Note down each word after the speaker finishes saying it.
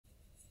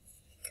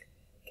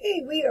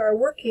Okay, we are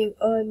working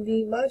on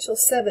the Module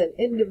 7,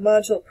 End of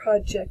Module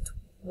Project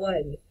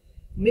 1,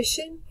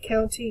 Mission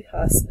County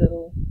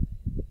Hospital,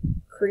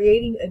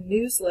 creating a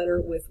newsletter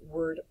with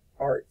word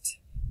art.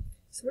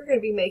 So we're going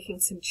to be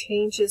making some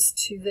changes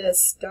to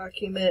this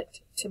document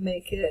to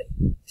make it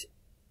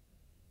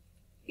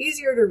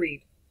easier to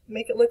read,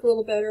 make it look a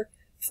little better.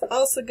 It's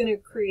also going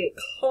to create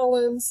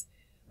columns,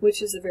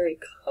 which is a very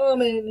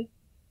common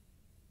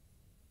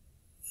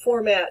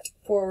format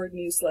for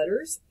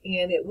newsletters,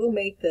 and it will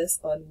make this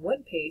on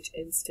one page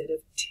instead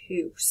of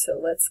two. So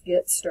let's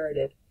get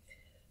started.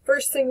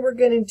 First thing we're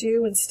going to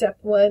do in step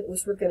 1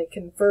 was we're going to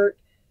convert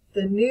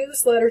the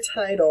newsletter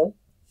title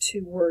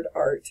to word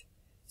art.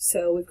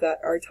 So we've got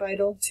our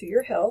title, To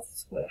Your Health.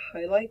 So I'm going to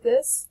highlight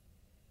this,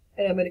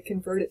 and I'm going to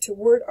convert it to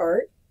word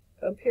art.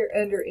 Up here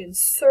under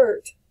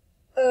Insert,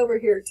 over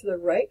here to the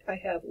right, I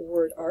have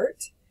word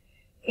art,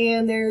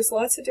 and there's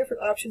lots of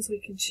different options we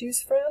can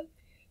choose from.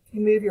 You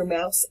move your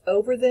mouse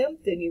over them,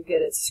 then you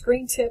get a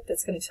screen tip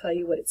that's going to tell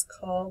you what it's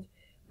called.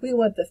 We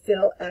want the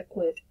Fill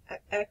Aqua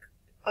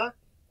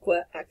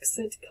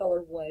Accent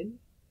Color 1.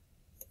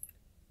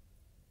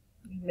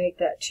 Make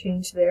that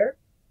change there.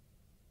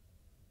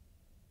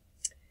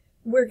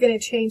 We're going to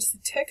change the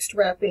text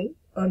wrapping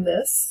on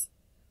this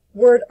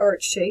word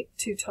art shape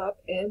to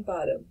top and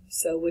bottom.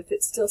 So with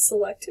it still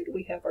selected,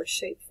 we have our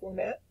shape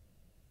format.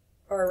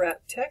 Our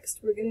wrap text,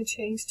 we're going to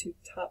change to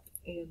top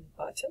and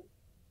bottom.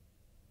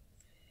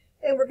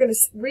 And we're going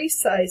to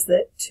resize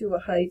it to a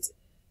height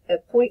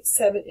at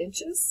 0.7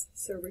 inches.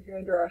 So over here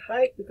under our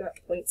height, we've got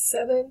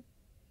 0.7.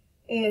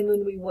 And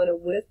then we want a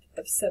width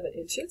of 7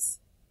 inches.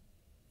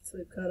 So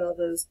we've got all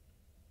those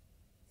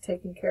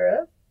taken care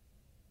of.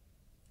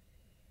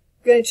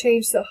 We're going to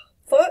change the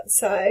font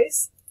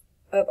size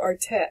of our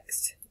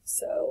text.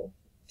 So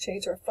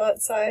change our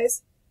font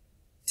size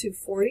to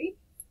 40.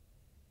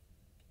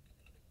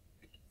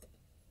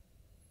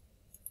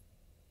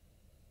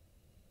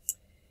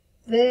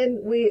 Then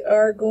we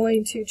are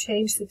going to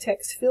change the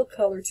text fill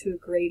color to a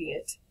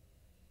gradient.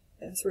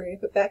 And so we're going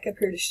to put back up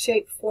here to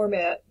shape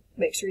format.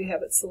 Make sure you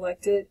have it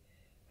selected.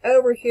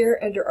 Over here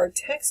under our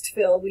text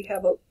fill, we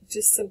have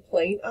just some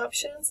plain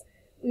options.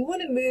 We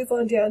want to move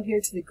on down here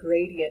to the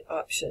gradient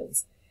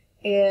options.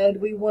 And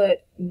we want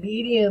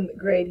medium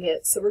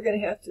gradient. So we're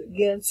going to have to,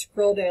 again,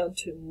 scroll down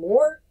to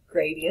more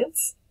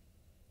gradients.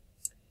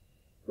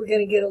 We're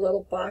going to get a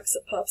little box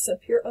that pops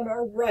up here on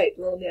our right,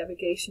 little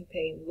navigation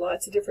pane.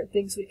 Lots of different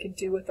things we can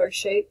do with our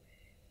shape.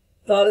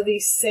 A lot of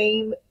these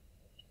same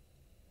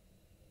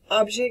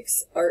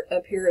objects are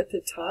up here at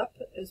the top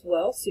as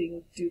well, so you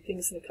can do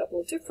things in a couple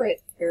of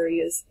different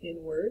areas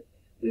in Word.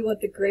 We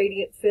want the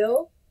gradient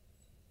fill.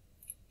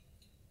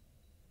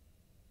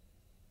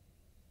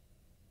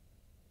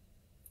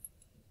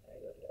 I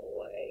don't know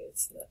why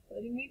it's not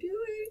letting me do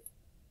it.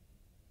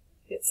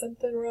 Hit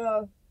something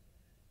wrong.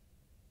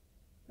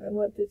 I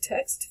want the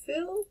text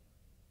fill.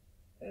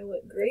 I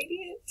want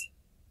gradient.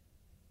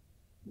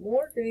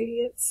 More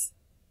gradients.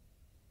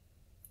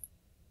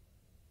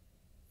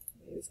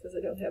 Maybe it's because I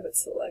don't have it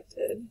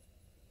selected.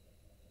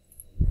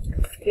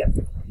 Yep.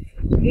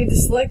 You need to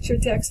select your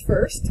text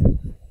first.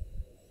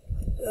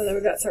 So then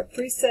we've got our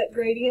preset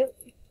gradient.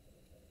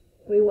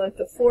 We want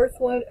the fourth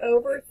one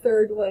over,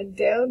 third one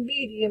down,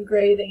 medium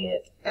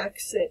gradient,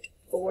 accent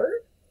 4.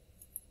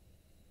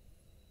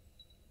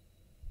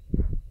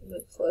 I'm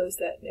going to close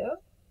that now.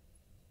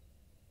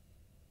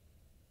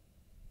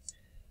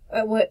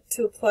 I want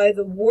to apply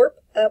the warp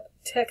up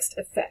text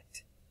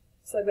effect.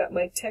 So I've got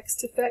my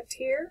text effect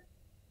here.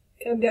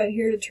 Come down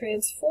here to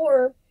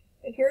transform,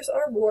 and here's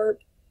our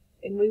warp,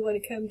 and we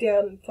want to come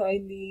down and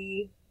find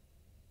the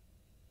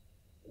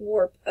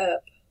warp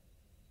up.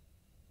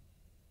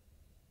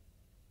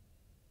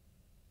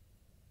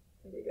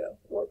 There we go,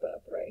 warp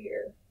up right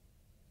here.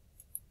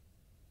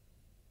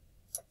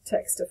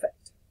 Text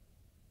effect.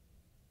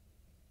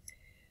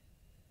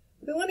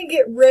 We want to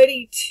get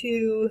ready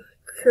to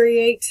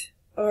create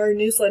our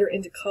newsletter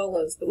into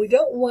columns, but we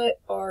don't want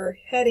our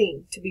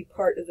heading to be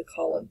part of the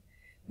column.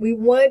 We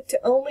want to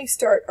only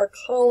start our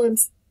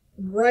columns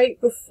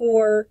right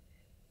before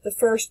the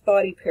first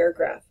body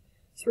paragraph.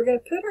 So we're going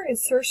to put our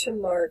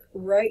insertion mark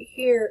right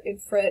here in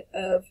front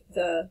of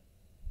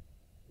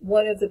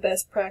one of the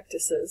best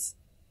practices.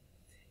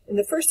 And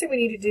the first thing we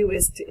need to do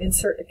is to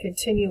insert a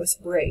continuous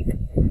break.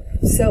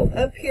 So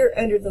up here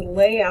under the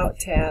Layout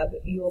tab,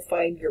 you will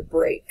find your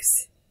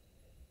breaks.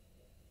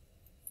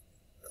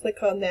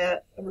 Click on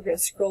that, and we're going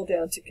to scroll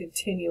down to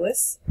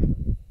Continuous.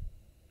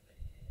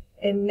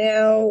 And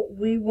now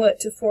we want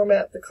to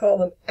format the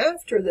column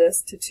after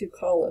this to 2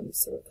 columns.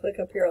 So we'll click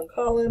up here on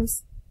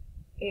Columns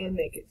and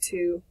make it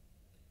 2.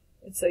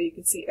 And so you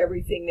can see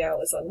everything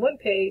now is on one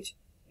page,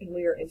 and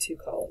we are in 2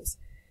 columns.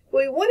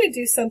 Well, we want to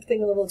do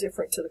something a little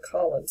different to the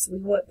columns. We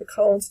want the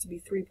columns to be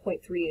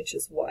 3.3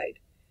 inches wide.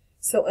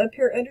 So up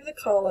here under the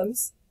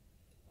columns,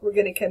 we're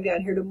going to come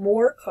down here to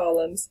More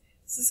Columns.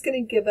 This is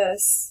going to give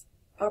us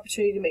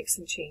opportunity to make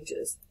some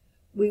changes.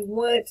 We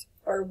want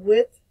our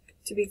width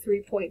to be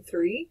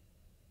 3.3.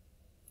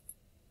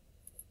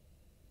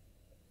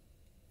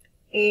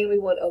 and we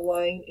want a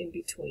line in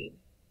between.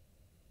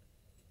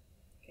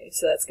 Okay,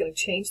 so that's going to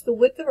change the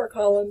width of our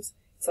columns.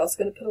 It's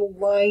also going to put a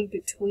line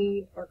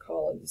between our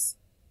columns.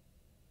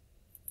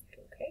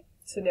 Okay,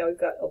 so now we've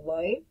got a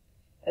line,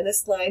 and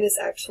this line is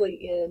actually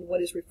in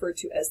what is referred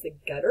to as the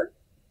gutter.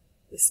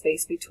 The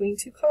space between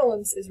two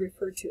columns is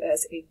referred to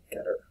as a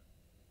gutter.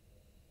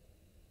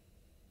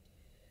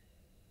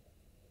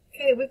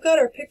 Okay, we've got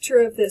our picture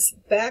of this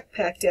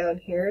backpack down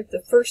here.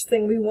 The first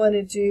thing we want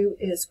to do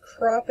is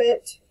crop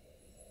it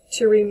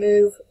to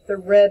remove the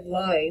red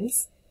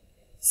lines.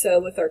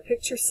 So with our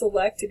picture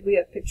selected, we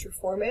have picture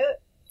format.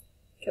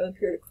 Come up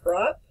here to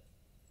crop,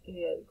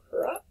 and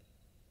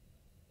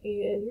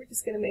we're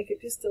just going to make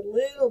it just a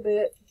little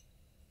bit,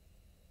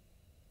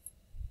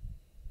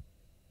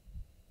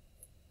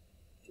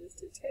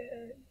 just a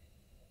tad,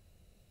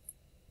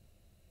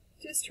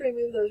 just to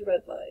remove those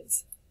red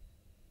lines.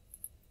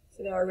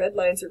 So now our red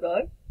lines are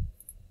gone.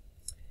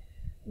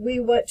 We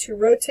want to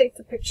rotate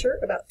the picture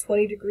about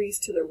 20 degrees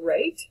to the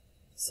right.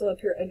 So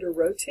up here under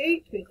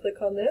rotate, we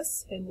click on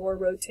this and more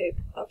rotate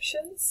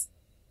options.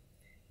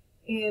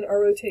 And our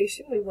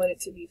rotation, we want it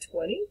to be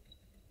 20.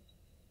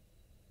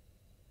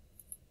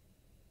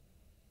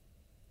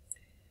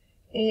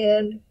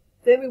 And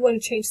then we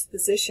want to change the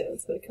position.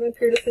 So we come up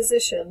here to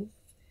position,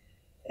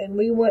 and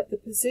we want the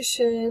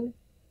position,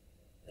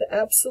 the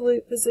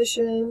absolute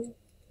position,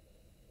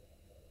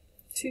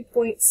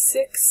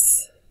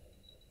 2.6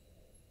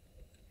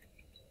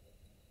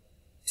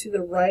 to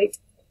the right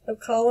of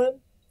column,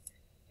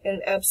 and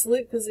an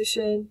absolute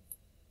position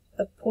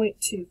of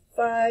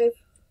 0.25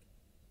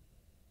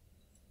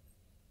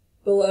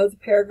 below the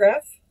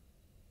paragraph.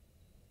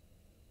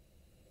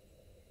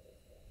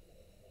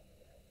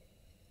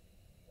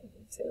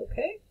 Say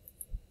OK.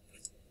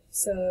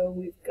 So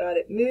we've got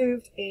it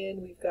moved,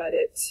 and we've got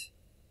it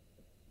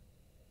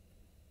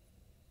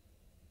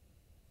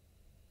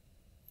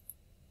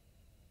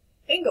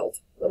angled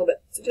a little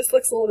bit. So it just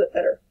looks a little bit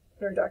better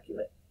in our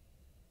document.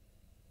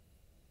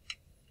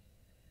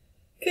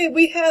 Okay,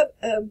 we have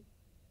a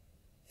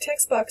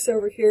text box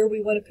over here.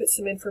 We want to put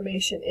some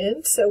information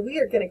in. So we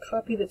are going to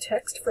copy the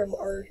text from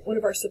one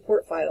of our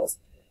support files.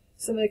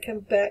 So I'm going to come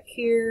back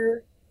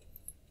here,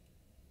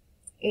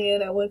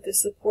 and I want the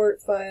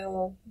support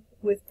file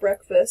with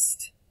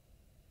breakfast,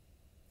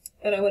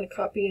 and I want to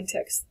copy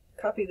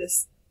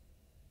this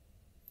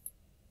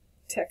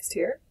text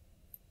here.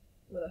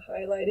 I'm going to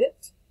highlight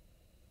it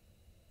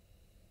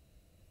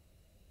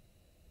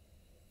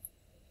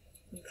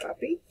and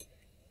copy.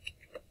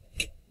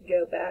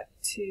 Go back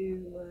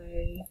to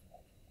my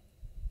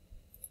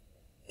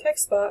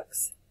text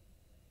box,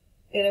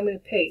 and I'm going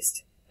to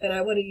paste. And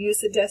I want to use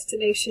the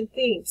destination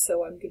theme,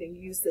 so I'm going to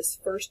use this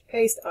first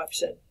paste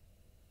option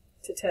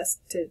to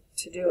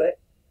do it.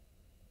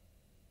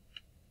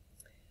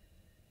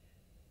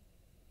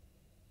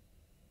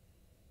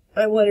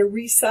 I want to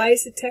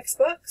resize the text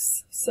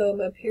box, so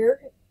I'm up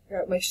here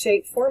at my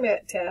Shape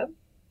Format tab.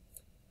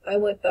 I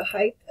want the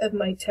height of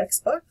my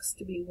text box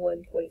to be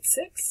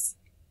 1.6.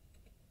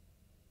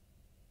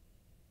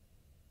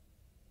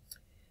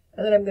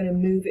 And then I'm going to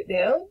move it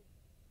down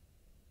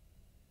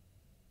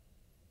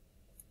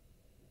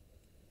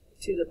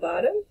to the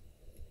bottom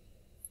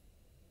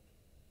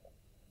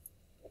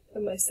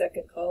of my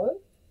second column.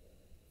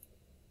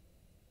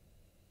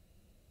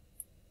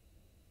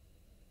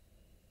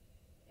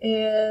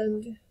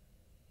 And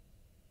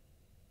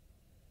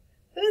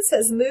then it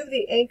says, move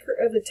the anchor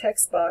of the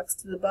text box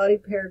to the body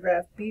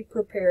paragraph, be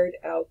prepared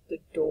out the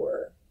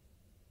door.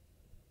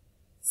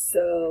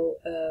 So,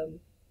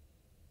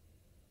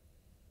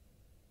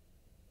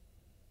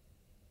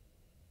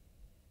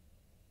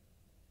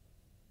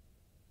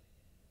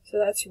 so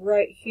that's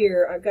right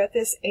here. I've got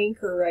this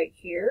anchor right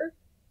here,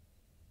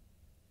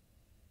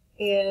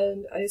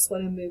 and I just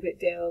want to move it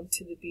down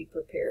to the be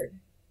prepared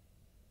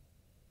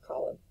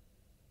column.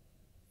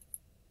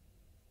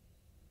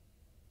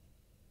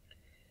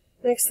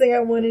 Next thing I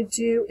want to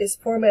do is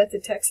format the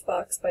text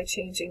box by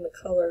changing the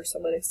color. So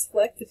I'm going to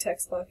select the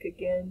text box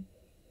again,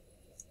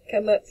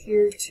 come up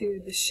here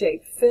to the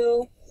shape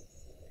fill,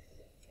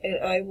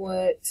 and I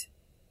want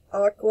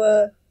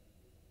aqua,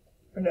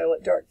 or no, I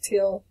want dark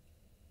teal.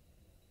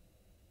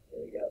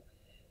 There we go.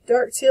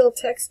 Dark teal,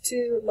 text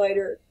to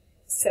lighter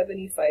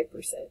 75%.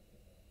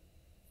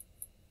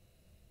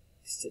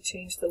 Just to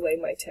change the way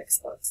my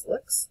text box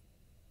looks.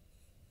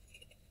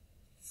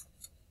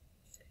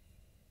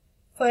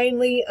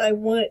 Finally, I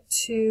want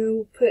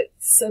to put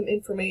some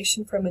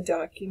information from a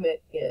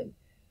document in.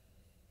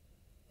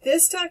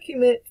 This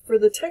document, for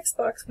the text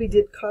box, we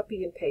did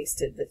copy and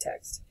pasted the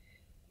text.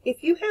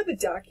 If you have a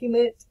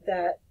document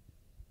that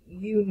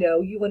you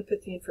want to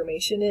put the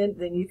information in,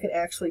 then you can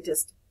actually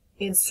just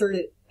insert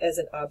it as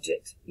an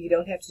object. You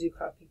don't have to do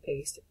copy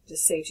paste. It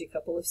just saves you a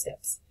couple of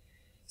steps.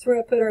 So we're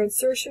going to put our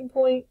insertion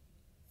point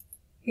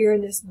here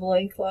in this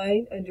blank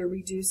line under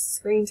reduce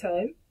screen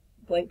time,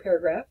 blank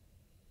paragraph.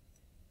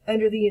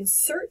 Under the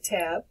Insert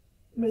tab,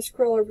 I'm going to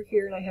scroll over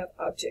here and I have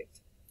Object.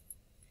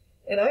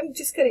 And I'm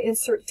just going to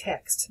insert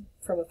text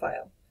from a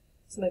file.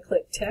 So I'm going to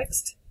click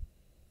Text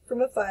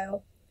from a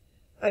file,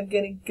 I'm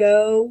going to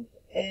go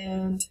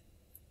and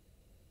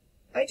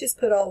I just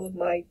put all of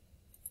my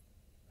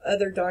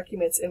other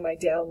documents in my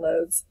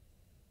downloads.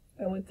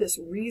 I want this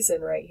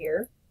reason right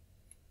here.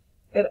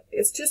 And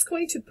it's just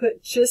going to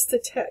put just the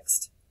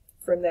text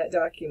from that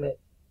document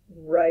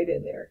right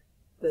in there.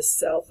 The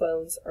cell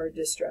phones are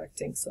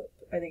distracting, so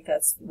I think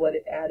that's what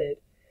it added.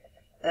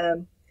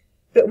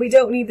 But we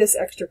don't need this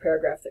extra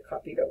paragraph that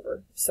copied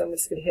over. So I'm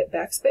just going to hit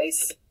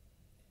backspace,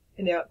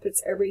 and now it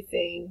puts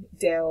everything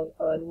down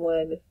on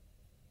one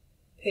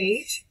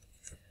page.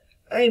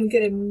 I am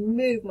going to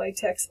move my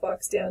text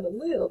box down a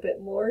little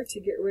bit more to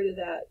get rid of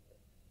that,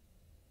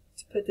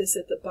 to put this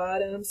at the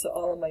bottom so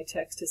all of my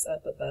text is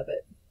up above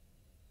it.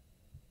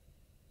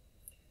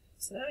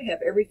 So now I have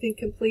everything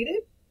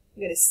completed.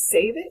 I'm going to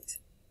save it.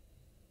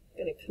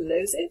 I'm going to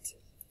close it.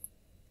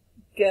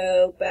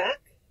 Go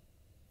back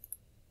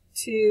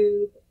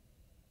to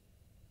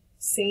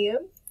Sam.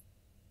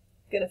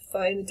 I'm going to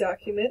find the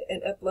document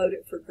and upload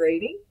it for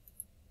grading.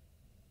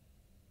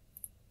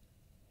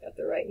 Got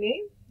the right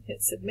name.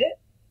 Hit submit.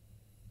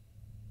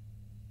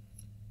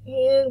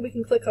 And we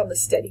can click on the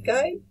study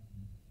guide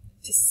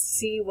to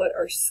see what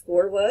our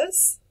score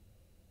was.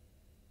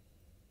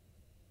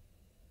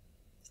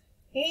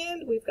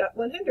 And we've got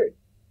 100.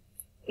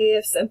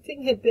 If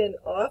something had been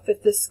off,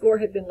 if the score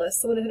had been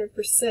less than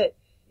 100%,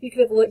 you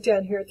could have looked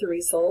down here at the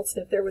results,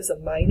 and if there was a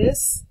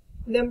minus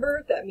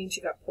number, that means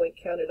you got point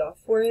counted off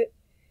for it.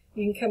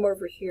 You can come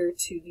over here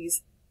to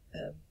these,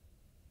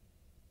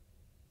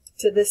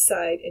 to this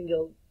side, and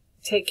it'll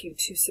take you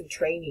to some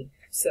training.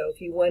 So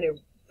if you want to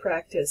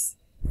practice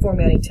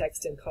formatting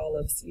text in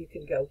columns, you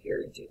can go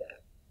here and do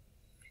that.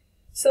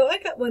 So I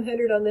got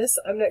 100 on this.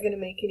 I'm not going to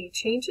make any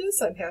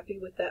changes. I'm happy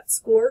with that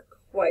score.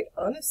 Quite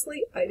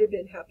honestly, I'd have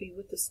been happy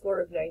with the score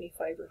of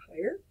 95 or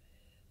higher,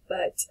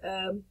 but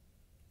I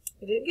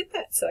didn't get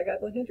that, so I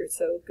got 100,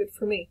 so good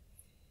for me.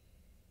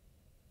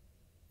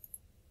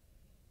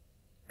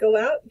 Go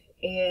out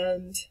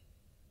and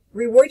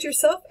reward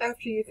yourself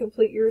after you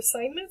complete your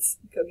assignments.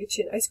 Go get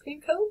you an ice cream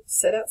cone,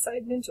 sit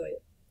outside and enjoy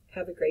it.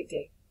 Have a great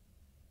day.